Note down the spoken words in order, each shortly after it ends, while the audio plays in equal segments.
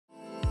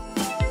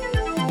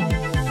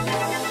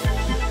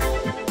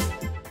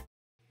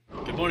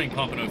morning,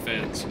 Pompano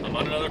fans. I'm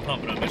on another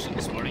Pompano mission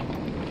this morning.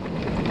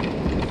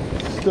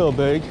 Still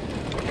big.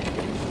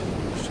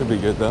 Should be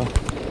good though.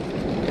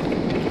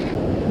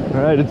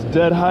 All right, it's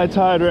dead high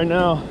tide right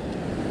now.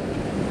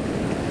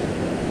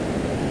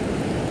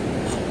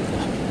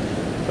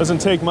 Doesn't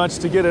take much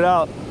to get it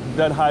out,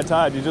 dead high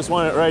tide. You just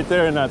want it right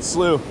there in that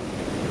slough.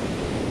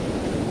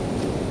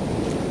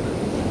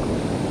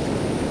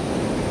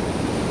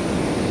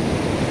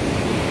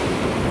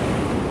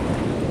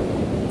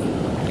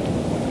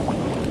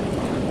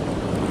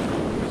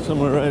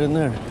 Somewhere right in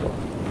there.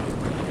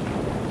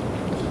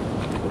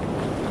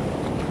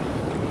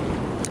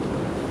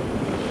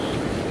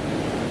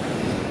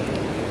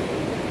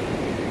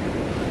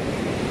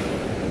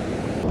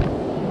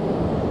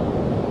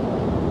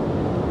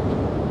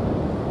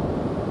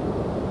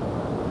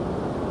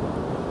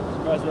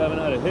 Surprised we haven't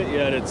had a hit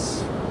yet. It's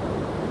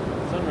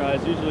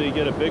sunrise. Usually you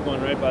get a big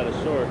one right by the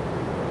shore.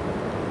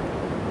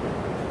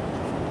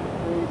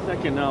 Any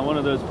second now, one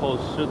of those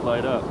poles should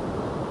light up.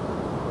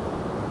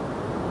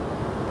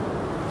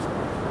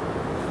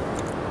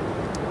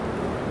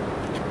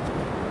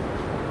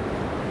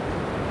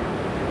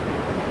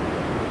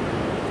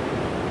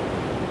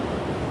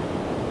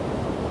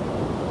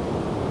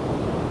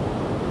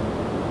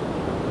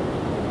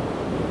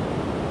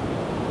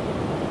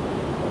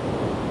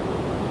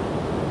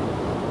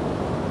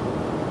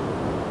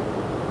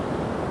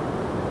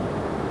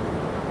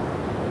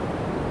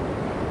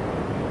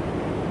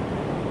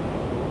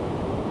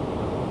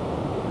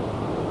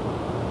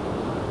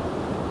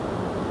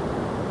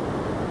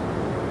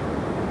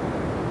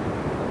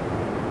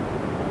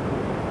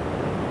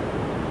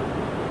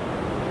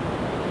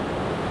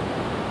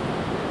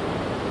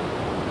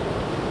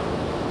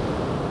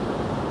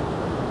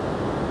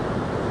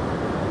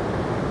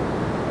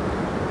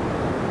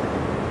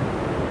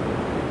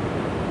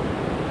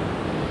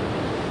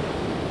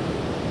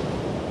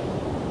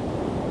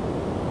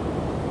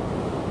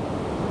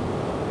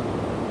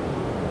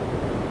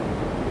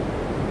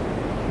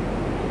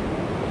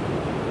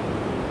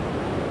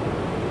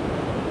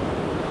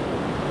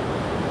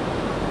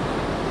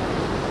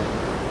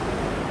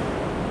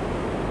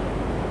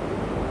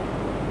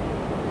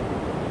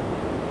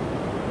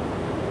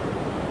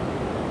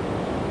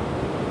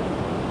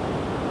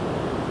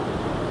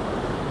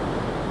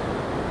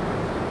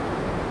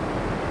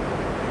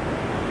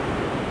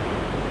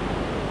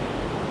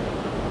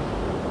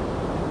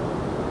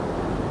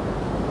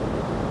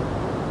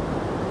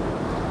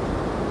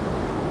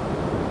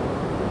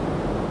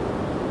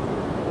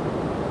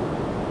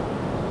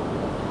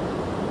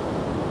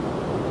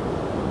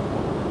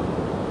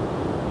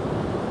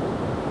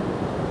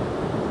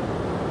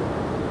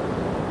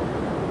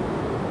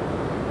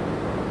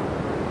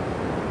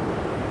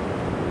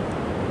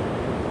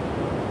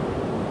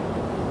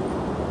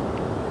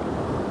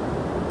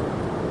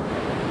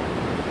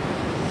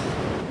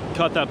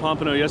 Caught that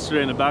pompano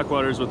yesterday in the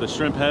backwaters with a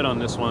shrimp head on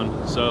this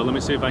one. So let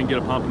me see if I can get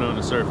a pompano in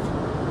the surf.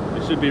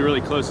 It should be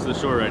really close to the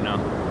shore right now.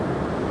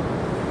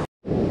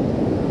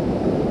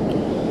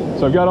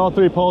 So I've got all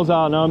three poles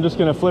out. Now I'm just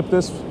gonna flip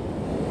this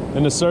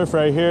in the surf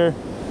right here.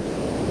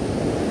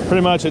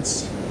 Pretty much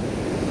it's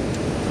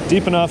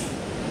deep enough,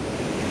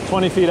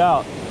 20 feet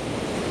out.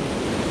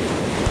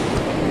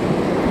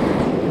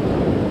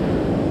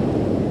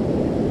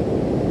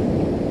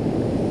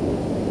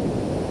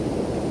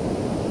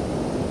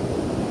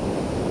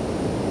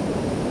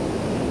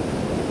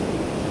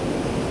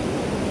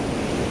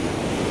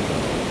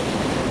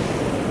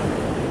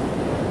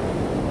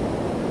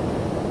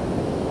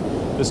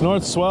 This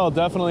north swell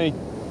definitely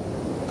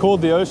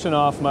cooled the ocean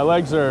off. My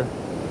legs are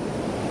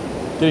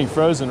getting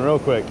frozen real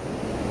quick.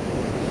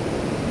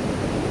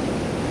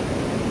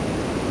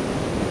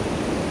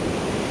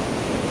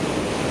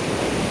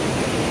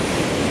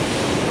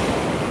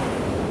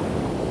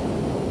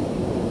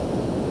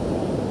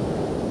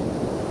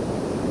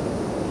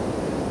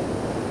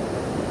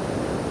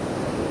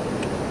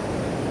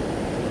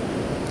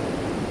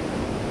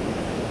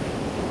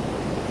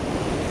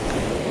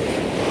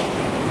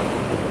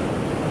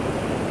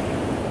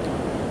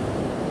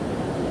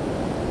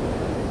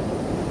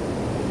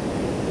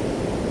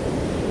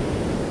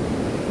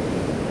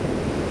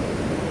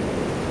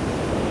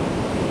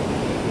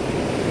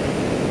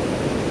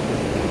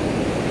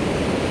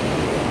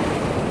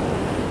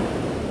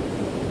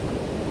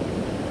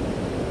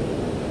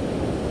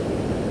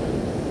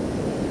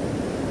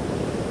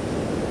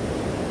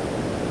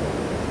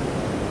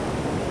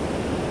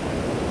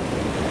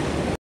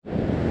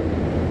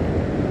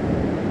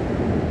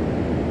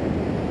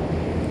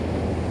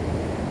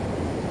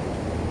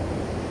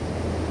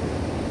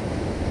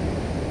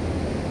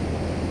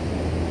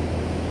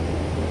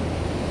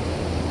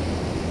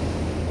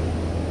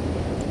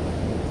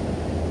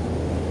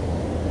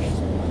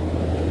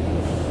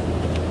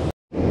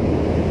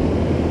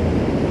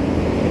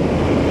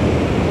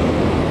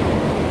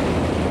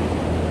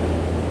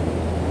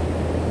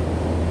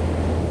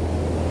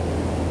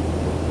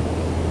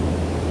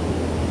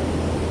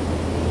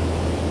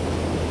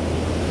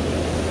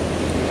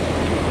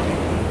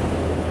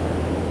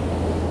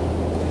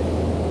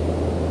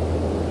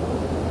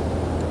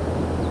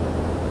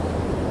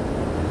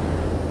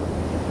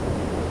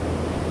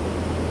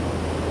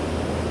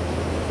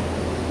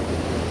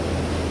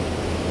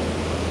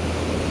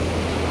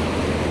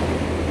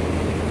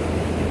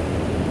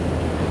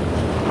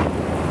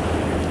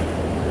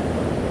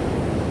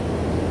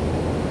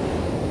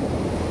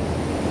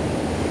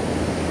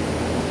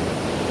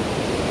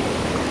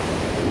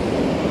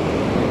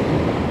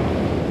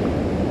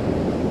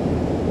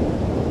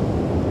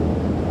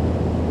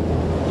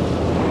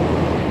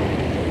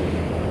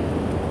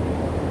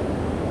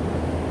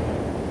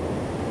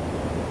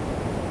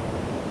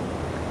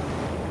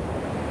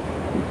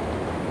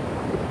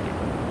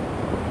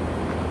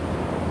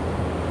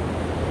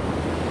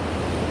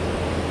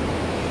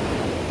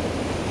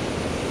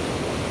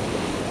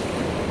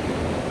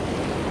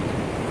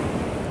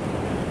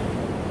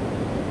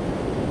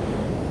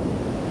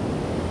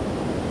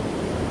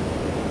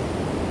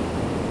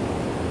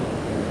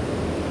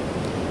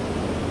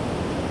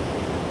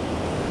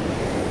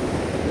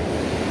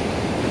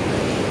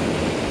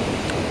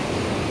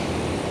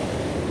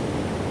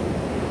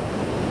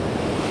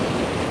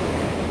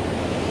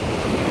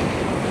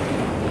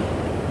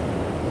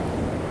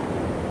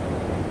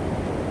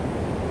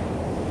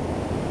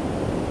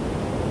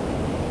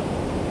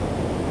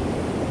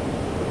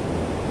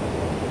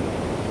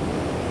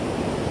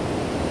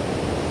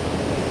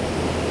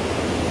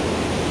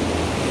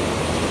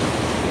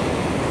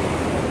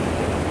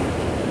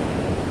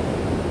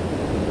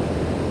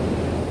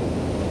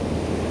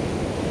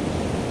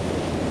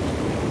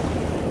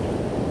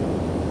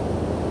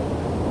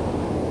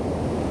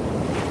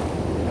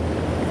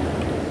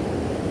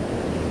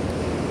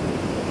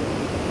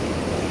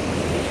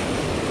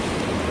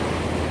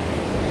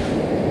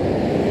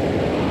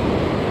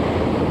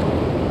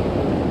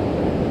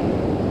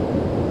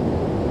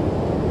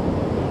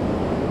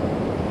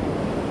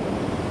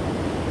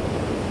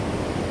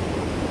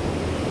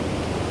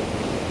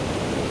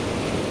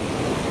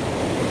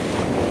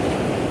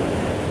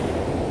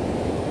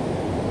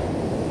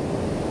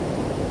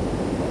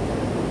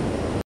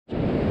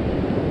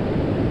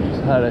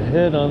 Had a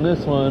hit on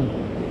this one.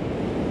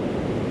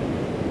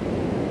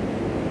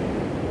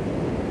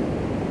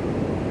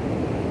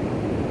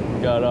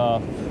 Got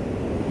off.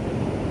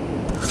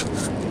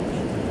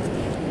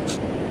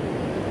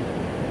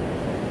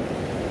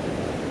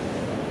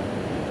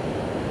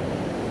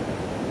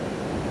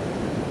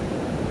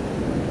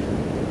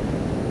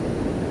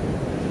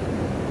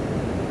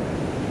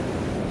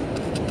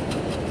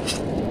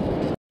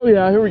 Oh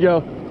yeah, here we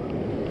go.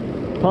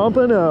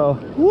 Pompano.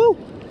 Woo!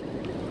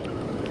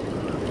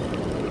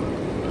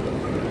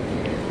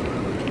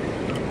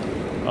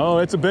 Oh,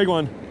 it's a big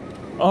one.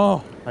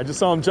 Oh, I just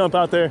saw him jump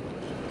out there.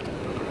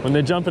 When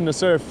they jump in the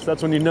surf,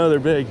 that's when you know they're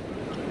big.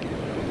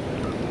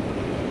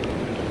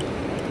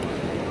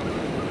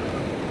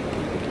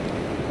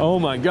 Oh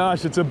my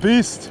gosh, it's a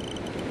beast.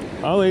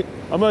 I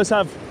almost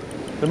have,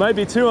 there might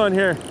be two on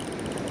here.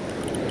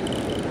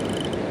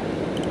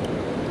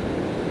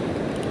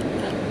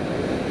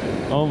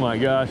 Oh my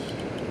gosh,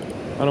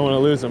 I don't want to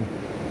lose him.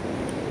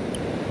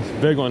 It's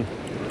a big one.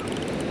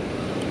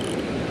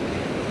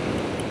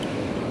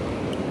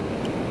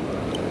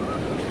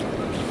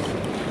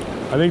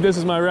 I think this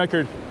is my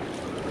record.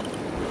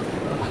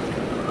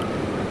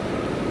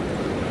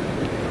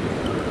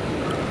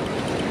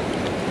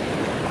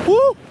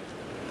 Woo!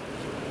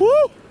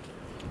 Woo!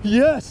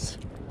 Yes!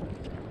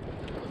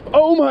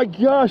 Oh my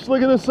gosh,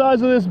 look at the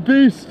size of this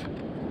beast.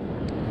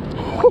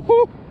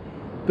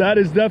 That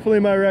is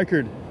definitely my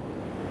record.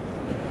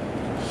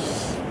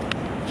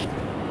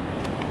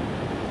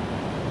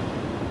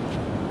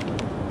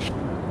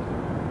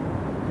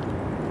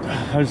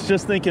 I was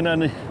just thinking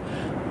I'm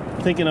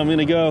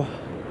gonna go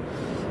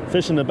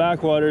fish in the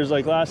backwaters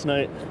like last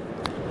night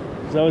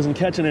because I wasn't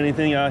catching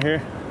anything out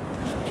here.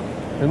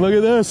 And look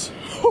at this.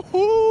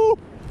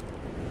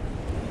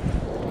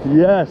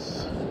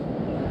 Yes.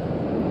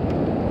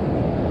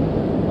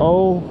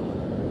 Oh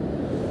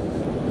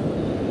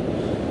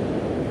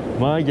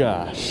my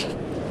gosh.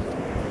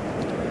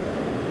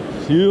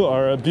 You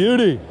are a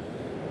beauty.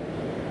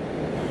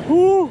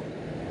 Woo.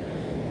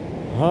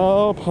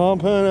 Oh,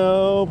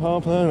 Pompano,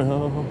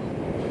 Pompano,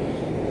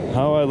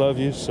 how I love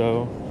you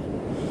so.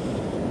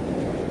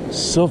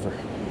 Silver.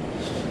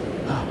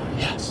 Oh,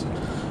 yes.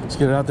 Let's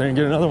get out there and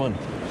get another one.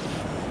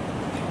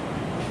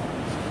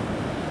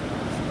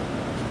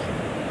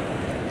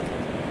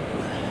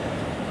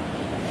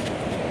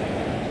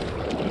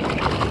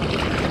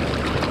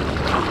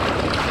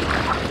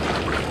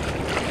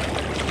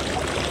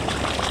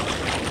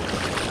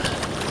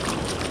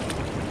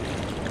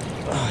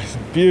 Oh, it's a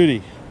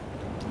beauty.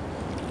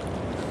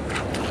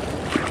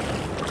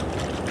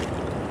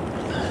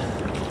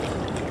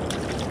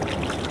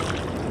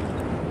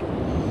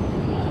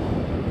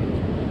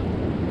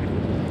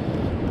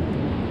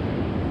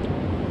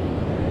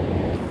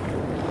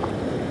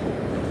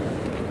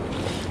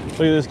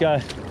 Look at this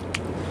guy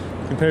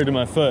compared to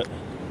my foot.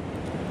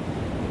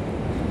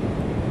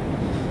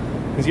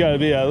 He's got to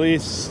be at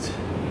least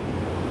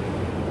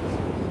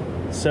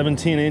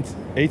 17,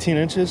 18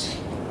 inches.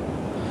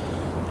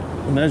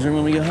 We'll measure him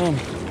when we get home.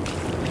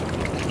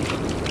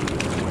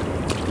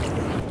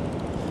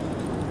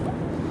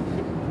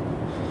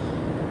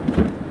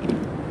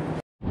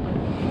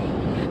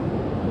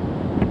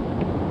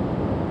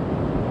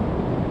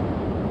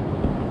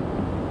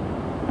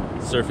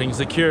 Surfing's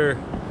the cure.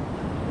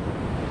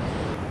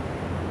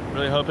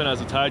 Really hoping as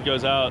the tide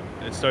goes out,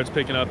 it starts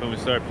picking up and we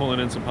start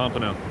pulling in some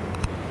pompano.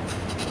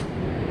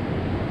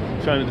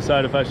 Trying to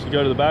decide if I should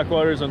go to the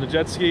backwaters on the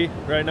jet ski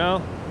right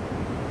now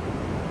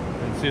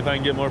and see if I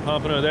can get more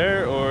pompano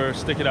there or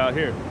stick it out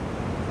here.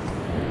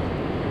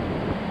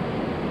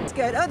 It's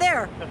good. Oh,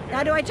 there.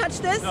 Now do I touch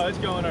this? No, it's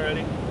going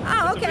already.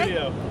 Oh, it's okay. a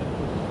video.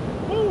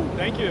 Woo,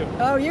 thank you.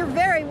 Oh, you're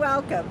very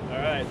welcome. All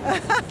right.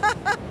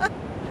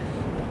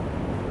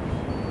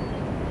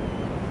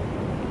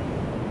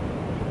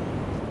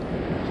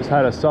 Just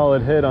had a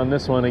solid hit on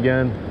this one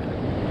again.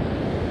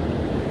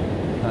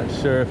 Not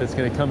sure if it's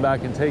going to come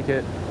back and take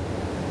it.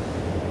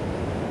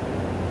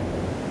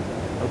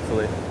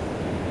 Hopefully.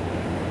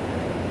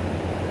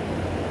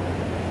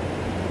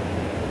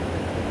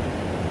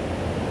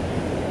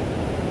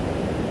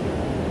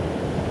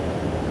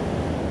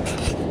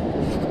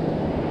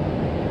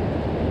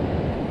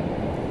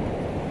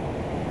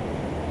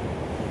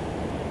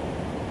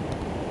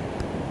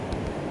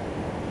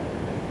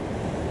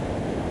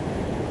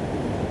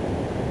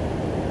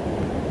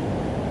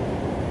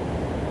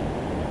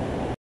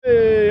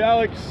 Hey,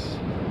 Alex.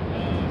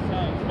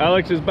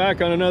 Alex is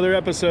back on another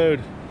episode.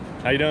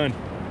 How you doing?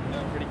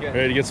 Doing pretty good.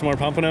 Ready to get some more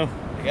pompano?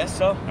 I guess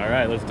so. All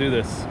right, let's do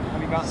this.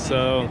 Have you gotten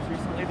any fish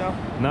recently though?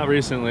 Not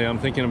recently. I'm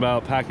thinking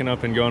about packing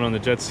up and going on the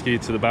jet ski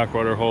to the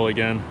backwater hole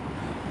again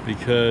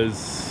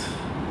because,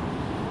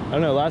 I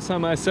don't know, last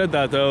time I said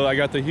that though, I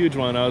got the huge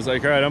one. I was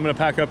like, all right, I'm gonna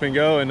pack up and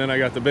go, and then I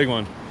got the big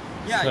one.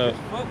 Yeah, so, your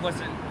foot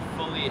wasn't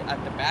fully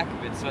at the back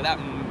of it, so that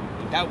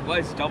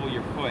was double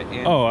your foot.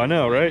 And oh, I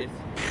know, right?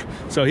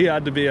 So he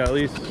had to be at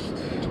least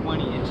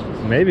 20 inches.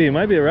 Maybe it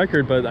might be a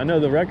record, but I know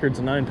the record's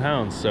 9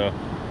 pounds, so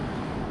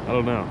I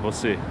don't know. We'll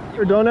see.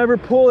 Don't ever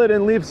pull it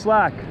and leave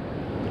slack.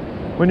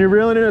 When you're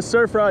reeling in a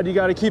surf rod, you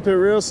got to keep it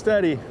real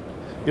steady.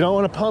 You don't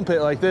want to pump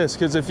it like this,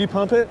 because if you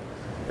pump it,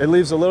 it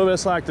leaves a little bit of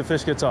slack, the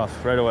fish gets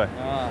off right away.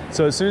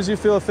 So as soon as you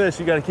feel a fish,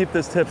 you got to keep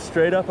this tip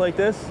straight up like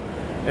this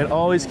and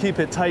always keep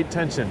it tight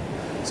tension.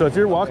 So if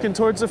you're walking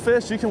towards the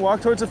fish, you can walk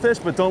towards the fish,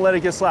 but don't let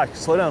it get slack.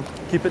 Slow down,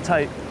 keep it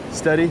tight,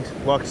 steady,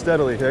 walk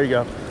steadily. There you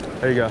go,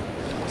 there you go.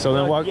 So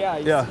then walk,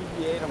 yeah.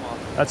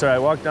 That's all right,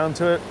 walk down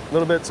to it a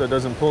little bit so it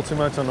doesn't pull too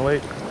much on the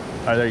weight.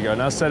 All right, there you go.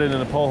 Now set it in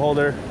a pole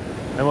holder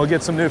and we'll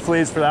get some new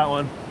fleas for that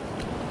one.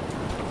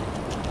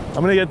 I'm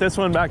gonna get this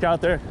one back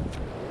out there.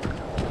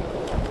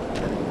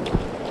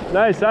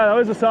 Nice, that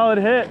was a solid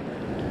hit.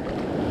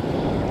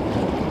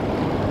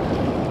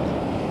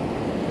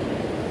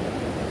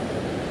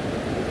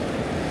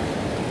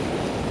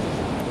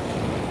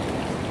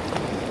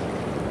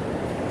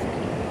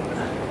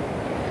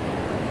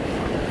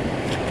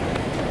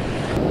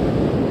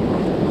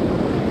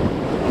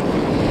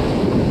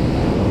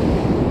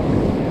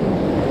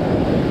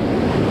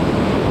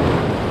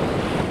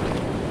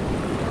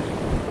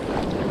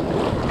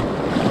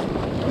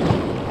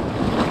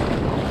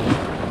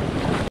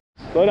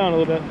 Slow down a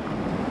little bit.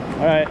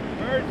 All right.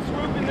 Bird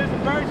swooping, there's a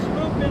bird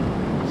swooping.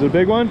 Is it a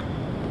big one?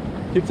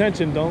 Keep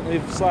tension, don't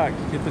leave slack.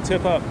 Keep the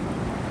tip up.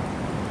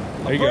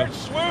 There you go.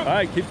 Swoop. All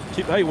right,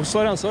 hey, well,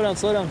 slow down, slow down,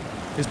 slow down.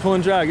 He's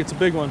pulling drag, it's a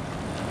big one.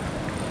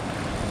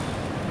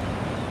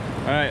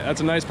 All right,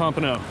 that's a nice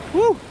pompano.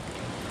 Woo!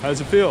 How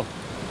does it feel?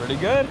 Pretty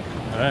good.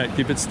 All right,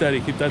 keep it steady,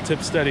 keep that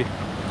tip steady.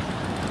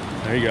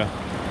 There you go.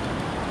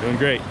 Doing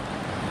great.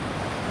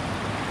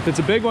 If it's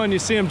a big one, you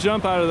see him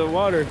jump out of the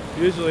water,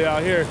 usually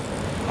out here.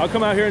 I'll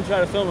come out here and try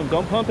to film him.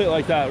 Don't pump it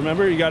like that.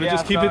 Remember, you gotta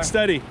just keep it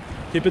steady.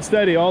 Keep it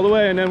steady all the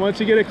way, and then once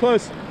you get it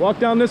close, walk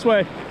down this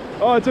way.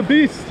 Oh, it's a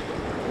beast.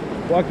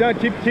 Walk down,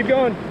 keep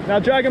going. Now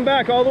drag him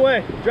back all the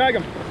way. Drag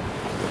him.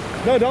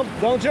 No,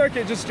 don't jerk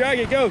it, just drag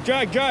it. Go,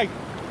 drag.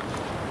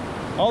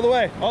 All the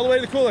way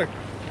to the cooler.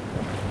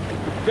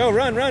 Go,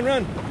 run.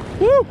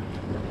 Woo!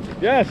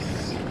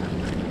 Yes.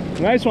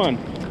 Nice one.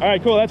 All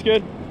right, cool, that's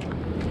good.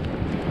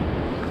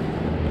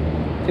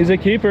 He's a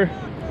keeper.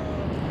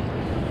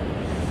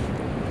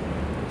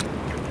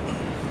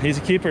 He's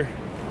a keeper.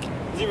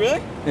 Is he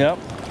really? Yep.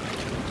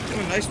 Oh,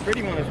 a nice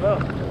pretty one as well.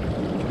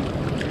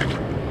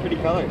 Pretty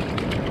color.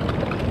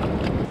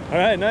 All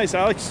right, nice,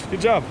 Alex.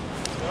 Good job.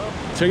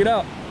 Check it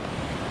out.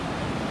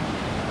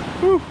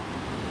 Woo.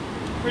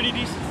 Pretty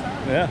decent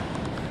size. Yeah.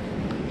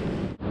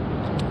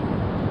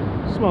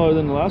 Smaller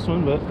than the last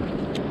one, but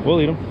we'll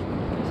eat them.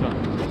 So.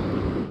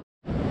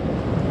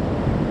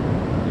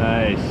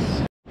 Nice.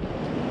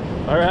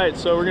 All right,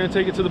 so we're gonna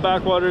take it to the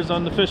backwaters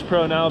on the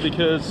Fishpro now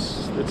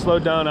because it's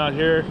slowed down out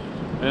here,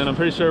 and I'm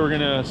pretty sure we're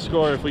gonna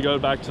score if we go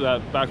back to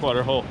that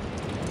backwater hole.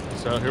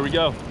 So here we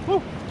go.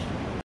 Woo.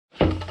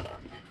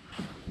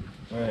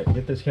 All right,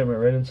 get this camera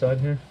right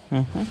inside here.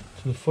 To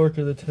the fork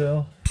of the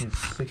tail, he's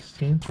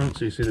 16.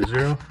 So you see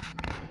the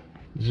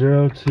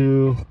 0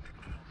 to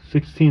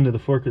 16 to the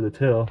fork of the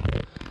tail,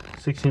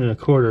 16 and a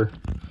quarter.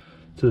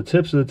 To the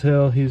tips of the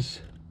tail,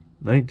 he's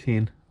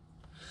 19.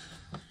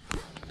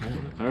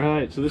 All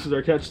right, so this is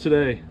our catch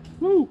today.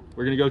 Woo!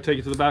 We're gonna go take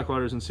it to the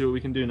backwaters and see what we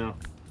can do now.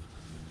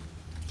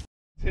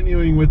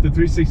 Continuing with the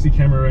 360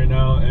 camera right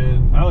now,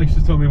 and Alex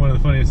just told me one of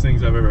the funniest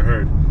things I've ever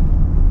heard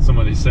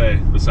somebody say,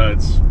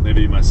 besides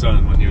maybe my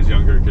son when he was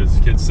younger, because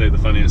kids say the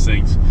funniest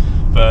things.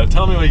 But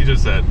tell me what you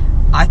just said.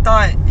 I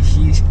thought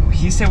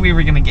he said we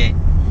were gonna get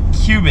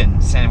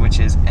Cuban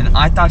sandwiches, and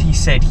I thought he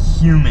said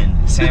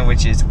human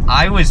sandwiches.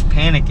 I was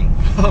panicking.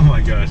 Oh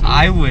my gosh.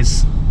 I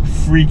was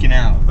freaking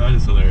out. That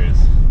is hilarious.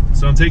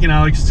 So I'm taking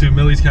Alex to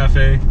Millie's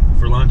Cafe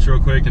for lunch real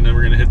quick, and then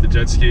we're gonna hit the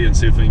jet ski and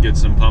see if we can get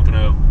some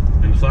pompano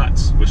in the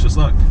flats. Wish us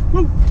luck.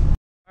 Woo!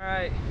 All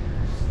right,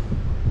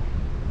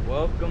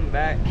 welcome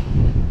back.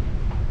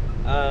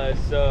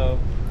 So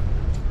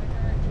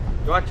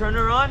do I turn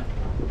her on?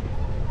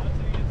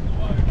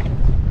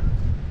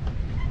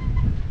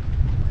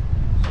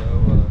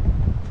 So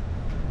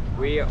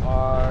we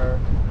are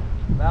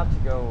about to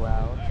go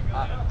out.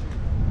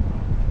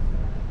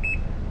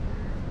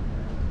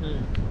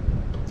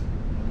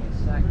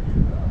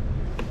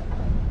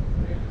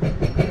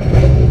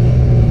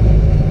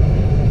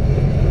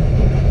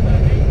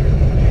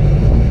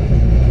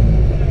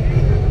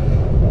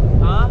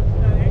 Huh?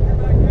 That anchor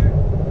back there?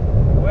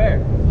 Where?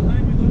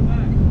 Behind you, look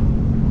back.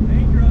 The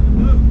anchor on the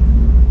boat.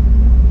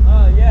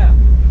 Oh, yeah.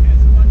 Okay,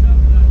 so watch out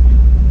for that.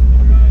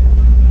 Keep your eyes on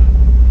that.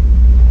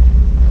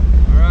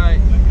 All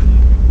right.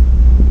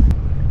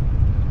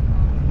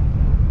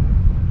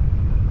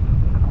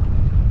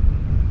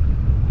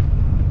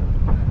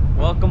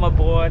 Welcome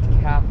aboard,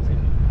 Captain.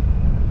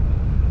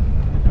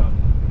 Good job.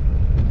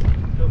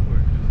 Go for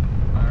it.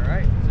 All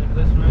right. Same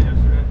place from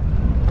yesterday.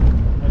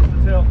 That's the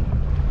tail. All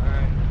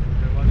right.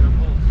 Gotta watch our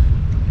pulls.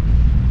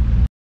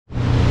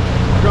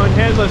 We're going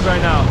handless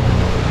right now.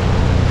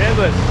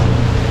 Handless.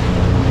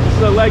 This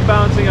is a leg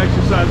balancing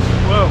exercise.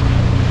 Whoa.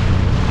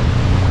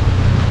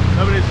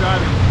 Nobody's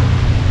driving.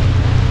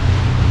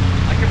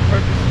 I can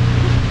purpose.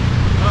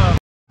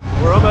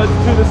 We're almost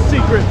to the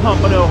secret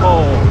pompano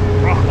hole.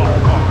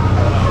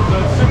 So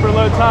it's super low.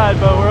 low tide,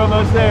 but we're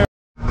almost there.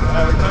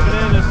 Alright, we're coming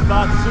in. This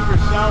spot's super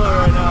shallow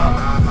right now.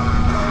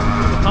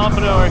 The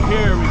pompano are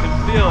here. We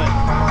can feel it.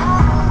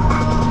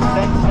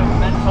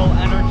 Sentimental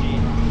energy.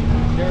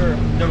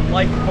 Their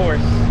life force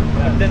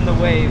within the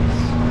waves.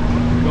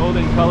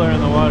 Golden color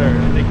in the water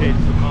indicates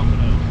the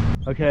pompano.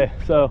 Okay,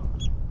 so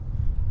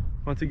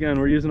once again,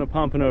 we're using a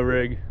pompano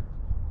rig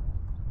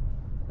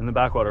in the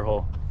backwater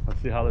hole.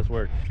 Let's see how this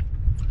works.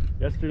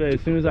 Yesterday,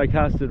 as soon as I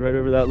casted right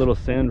over that little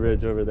sand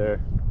ridge over there,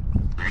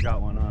 I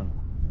got one on.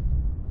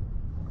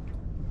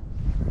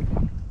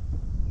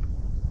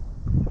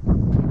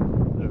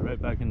 They're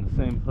right back in the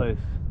same place.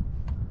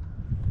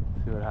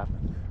 Let's see what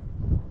happens.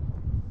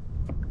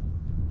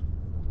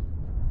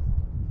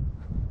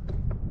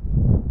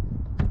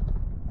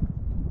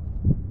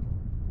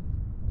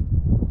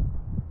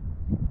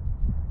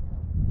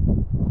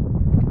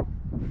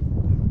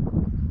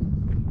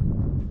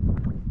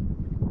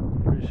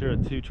 Pretty sure a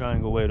 2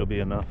 triangle weight will be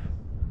enough.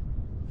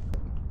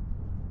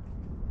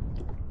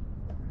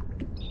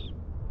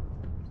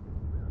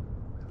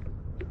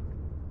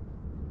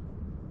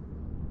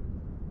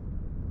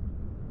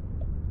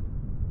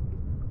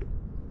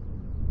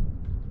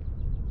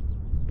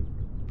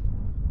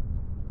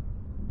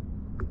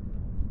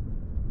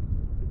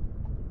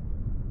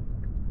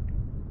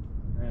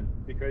 Man,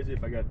 it'd be crazy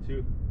if I got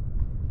two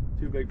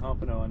big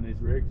pompano on these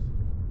rigs.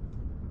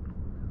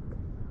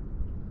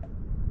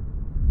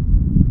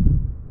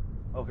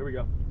 Oh, here we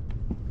go.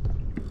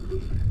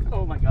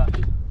 Oh my gosh,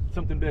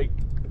 something big.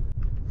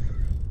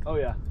 Oh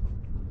yeah.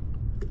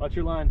 Watch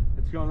your line.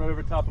 It's going right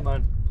over top of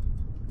mine.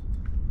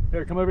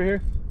 Here, come over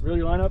here. Reel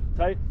your line up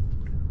tight.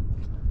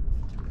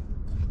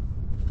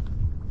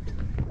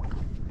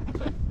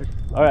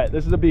 All right,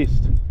 this is a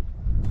beast.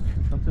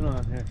 Something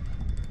on here.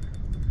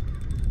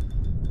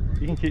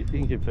 You can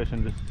keep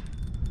fishing.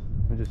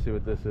 Let me just see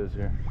what this is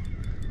here.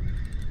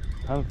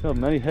 I haven't felt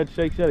many head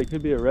shakes yet. It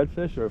could be a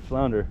redfish or a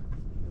flounder.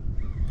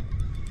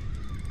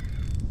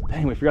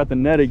 Dang, we forgot the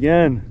net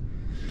again.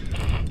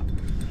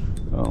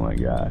 Oh my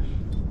gosh.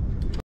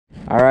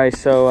 All right,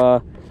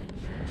 so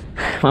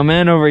my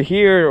man over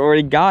here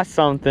already got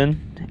something.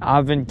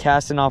 I've been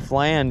casting off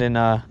land, and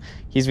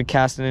he's been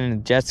casting in a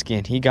jet ski,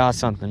 and he got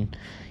something.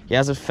 He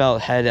hasn't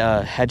felt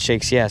head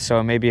shakes yet, so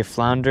it may be a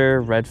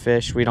flounder,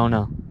 redfish. We don't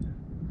know.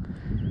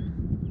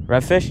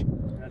 Redfish?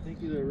 I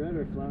think either red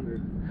or flounder.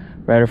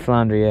 Red or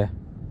flounder, yeah.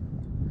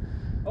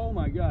 Oh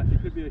my gosh,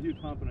 it could be a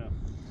huge pompano.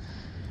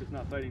 It's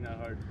not fighting that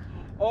hard.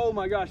 Oh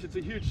my gosh, it's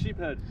a huge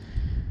sheephead.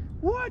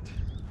 What?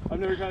 I've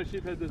never caught a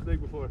sheephead this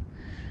big before.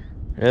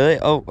 Really?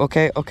 Oh,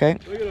 okay, okay.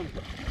 Look at him.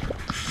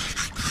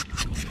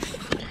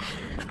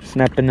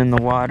 Snapping in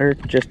the water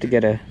just to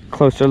get a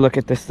closer look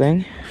at this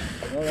thing.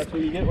 Well, that's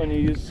what you get when you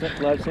use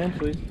live sand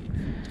fleas.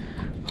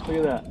 Look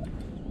at that.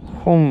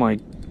 Oh my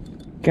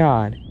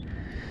God.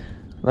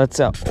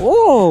 Let's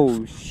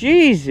oh,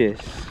 Jesus.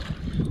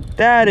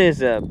 That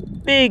is a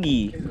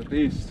biggie. He's a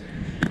beast.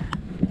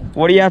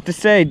 What do you have to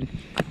say?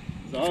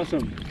 It's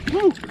awesome.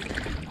 Woo!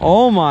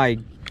 Oh my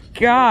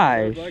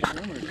gosh.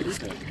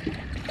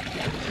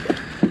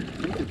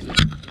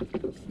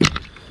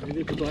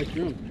 Maybe it's a black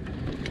drum.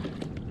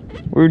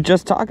 We were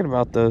just talking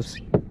about those.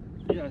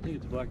 Yeah, I think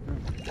it's a black drum.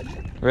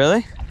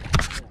 Really?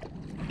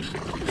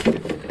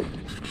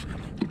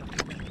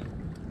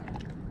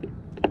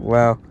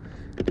 Wow.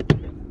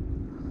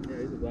 Yeah,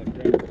 he's a black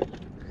drum.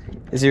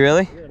 Is he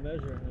really? I'm gonna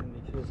measure him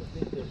because I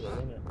think there's a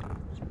limit.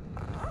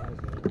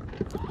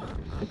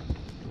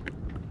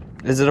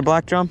 Is it a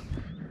black drum?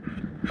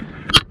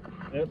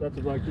 Yep, that's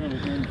a black drum.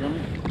 Is there any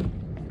drumming?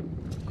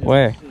 Yeah,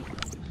 Where?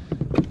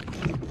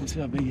 let's see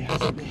how big he has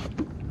to be.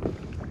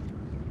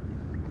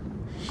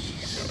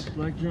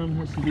 Black drum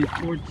has to be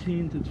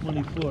 14 to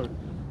 24.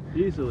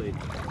 Easily.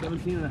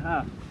 17 and a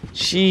half.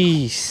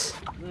 Jeez.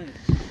 Nice.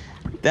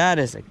 That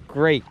is a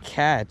great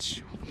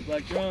catch.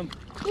 Black drum.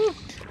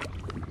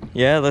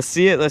 Yeah, let's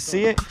see it. Let's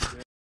see it.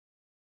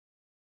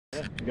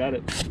 Yeah, got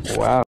it.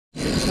 Wow.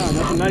 That's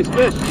a nice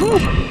fish. Woo!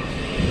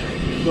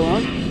 Still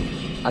on?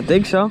 I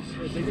think so.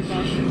 Here, take your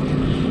time.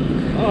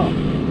 Oh.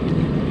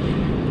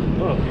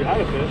 Oh, you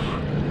had a fish.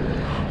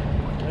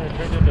 Yeah, it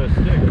turned into a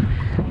stick.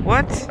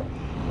 What? Yeah.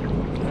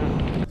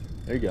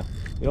 There you go.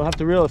 You don't have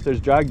to reel if there's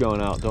drag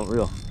going out. Don't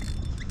reel.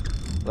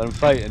 Let him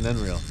fight and then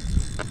reel.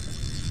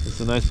 It's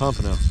a nice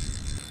pompano.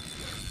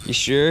 You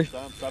sure?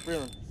 Stop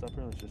reeling. Stop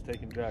reeling. It's just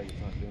taking drag. It's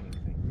not doing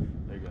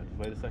anything. There you go. Just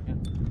wait a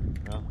second.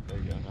 No, there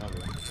you go. Now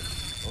reel.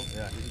 Oh,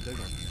 yeah, he's a big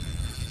one.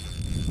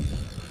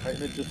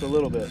 Tighten it just a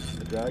little bit.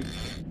 The drag.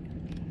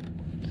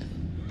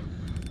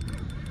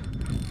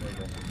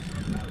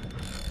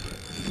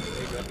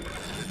 There you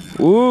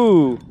go.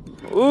 Ooh.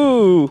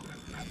 Ooh.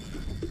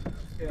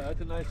 Yeah,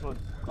 that's a nice one.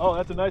 Oh,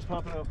 that's a nice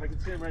pompano. I can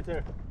see him right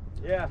there.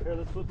 Yeah, here,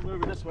 let's flip him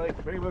over this way.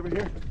 Bring him over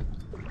here.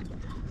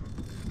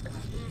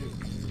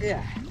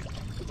 Yeah.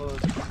 Hold on.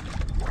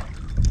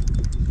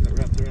 Got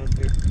wrapped around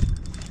here.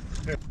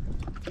 Here.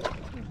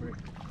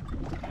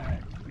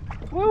 Alright.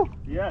 Woo!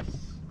 Yes.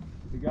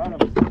 We got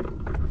him.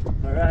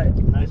 Alright,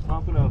 nice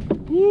pompano.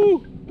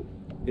 Woo!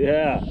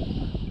 Yeah.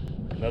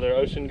 Another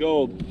ocean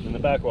gold in the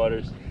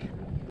backwaters.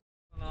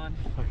 Hold on.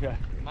 Okay.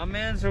 My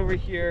man's over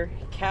here,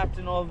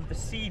 captain of the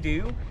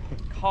Sea-Doo,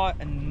 caught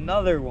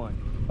another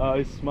one. Oh,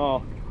 he's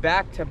small.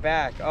 Back to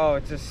back. Oh,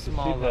 it's a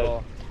small sheephead.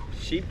 little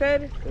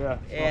sheephead? Yeah.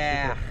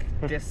 Yeah.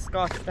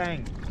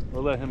 Disgusting.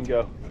 We'll let him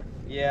go.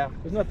 Yeah.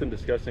 There's nothing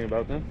disgusting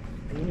about them.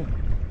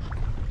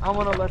 I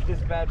want to let this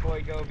bad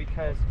boy go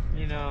because,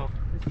 you know,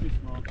 It's too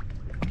small.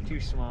 too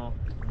small.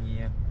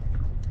 Yeah.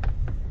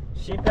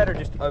 Sheephead are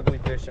just ugly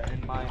fish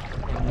in my I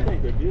opinion.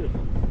 think they're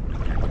beautiful.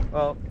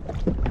 Well,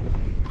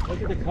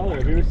 Look at the color.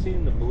 Have you ever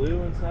seen the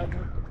blue inside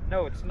them?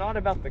 no, it's not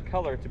about the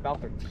color, it's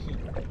about their teeth.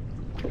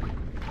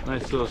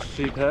 Nice little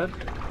sheephead.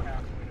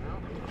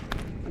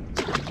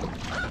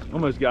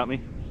 Almost got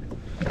me.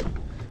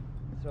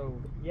 So,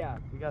 yeah,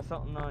 we got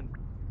something on.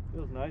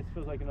 Feels nice.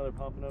 Feels like another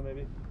pompano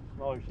maybe.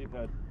 Smaller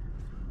sheephead.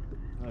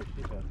 Another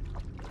sheephead.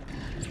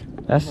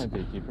 That's. That might be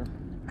a keeper.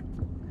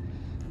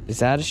 Is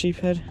that a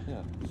sheephead?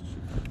 Yeah.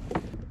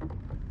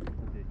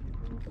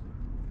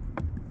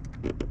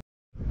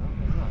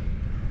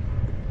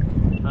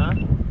 Huh?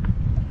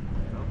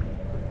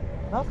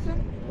 Nothing?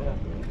 Yeah.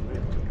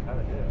 How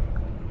to hit.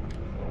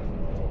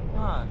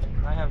 Huh.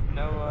 I have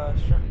no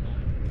shrimp.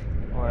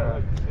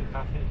 Or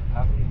half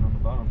eaten on the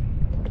bottom.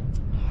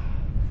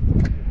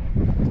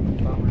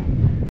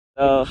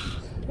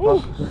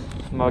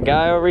 my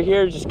guy over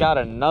here just got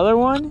another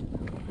one.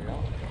 Yeah.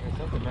 There's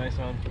something nice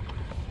on.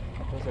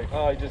 Looks like,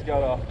 oh, he just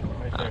got off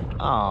right there.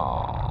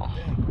 Oh.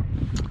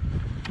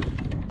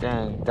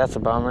 Dang, that's a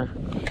bummer.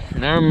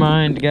 Never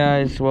mind,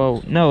 guys.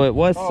 Well, no, it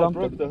was Oh,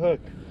 something. broke the hook.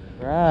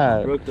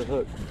 Right. Broke the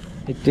hook.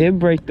 It did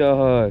break the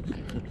hook.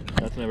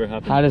 That's never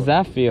happened. How does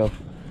before. that feel?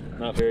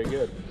 Not very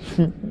good.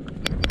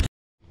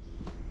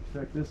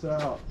 Check this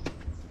out.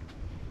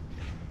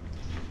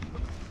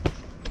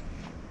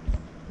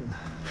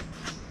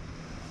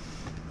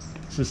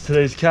 This is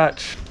today's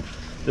catch.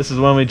 This is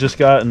one we just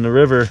got in the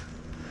river.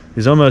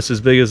 He's almost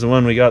as big as the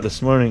one we got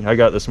this morning. I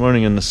got this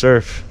morning in the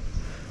surf.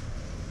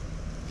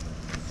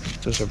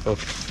 Those are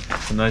both.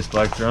 It's a nice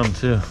black drum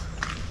too.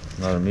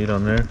 A lot of meat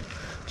on there.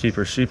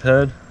 Keeper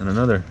sheephead and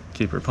another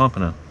keeper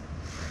pompano.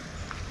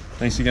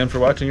 Thanks again for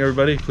watching,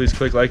 everybody. Please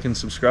click like and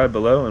subscribe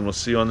below, and we'll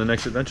see you on the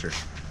next adventure.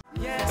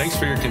 Thanks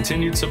for your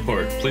continued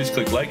support. Please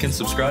click like and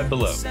subscribe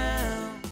below.